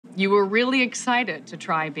You were really excited to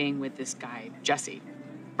try being with this guy, Jesse,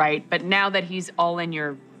 right? But now that he's all in,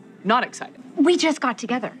 you're not excited. We just got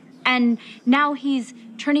together. And now he's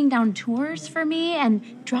turning down tours for me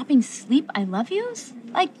and dropping sleep I love yous?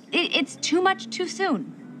 Like, it's too much too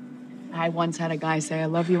soon. I once had a guy say I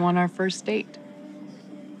love you on our first date.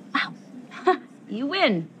 Wow. You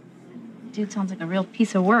win. Dude sounds like a real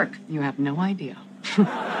piece of work. You have no idea.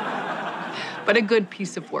 But a good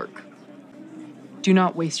piece of work. Do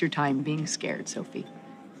not waste your time being scared, Sophie.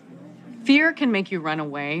 Fear can make you run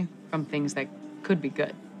away from things that could be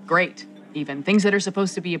good, great even, things that are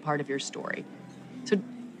supposed to be a part of your story. So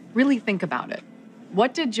really think about it.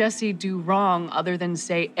 What did Jesse do wrong other than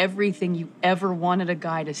say everything you ever wanted a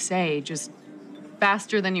guy to say, just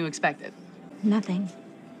faster than you expected? Nothing.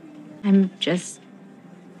 I'm just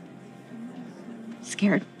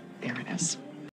scared. There it is.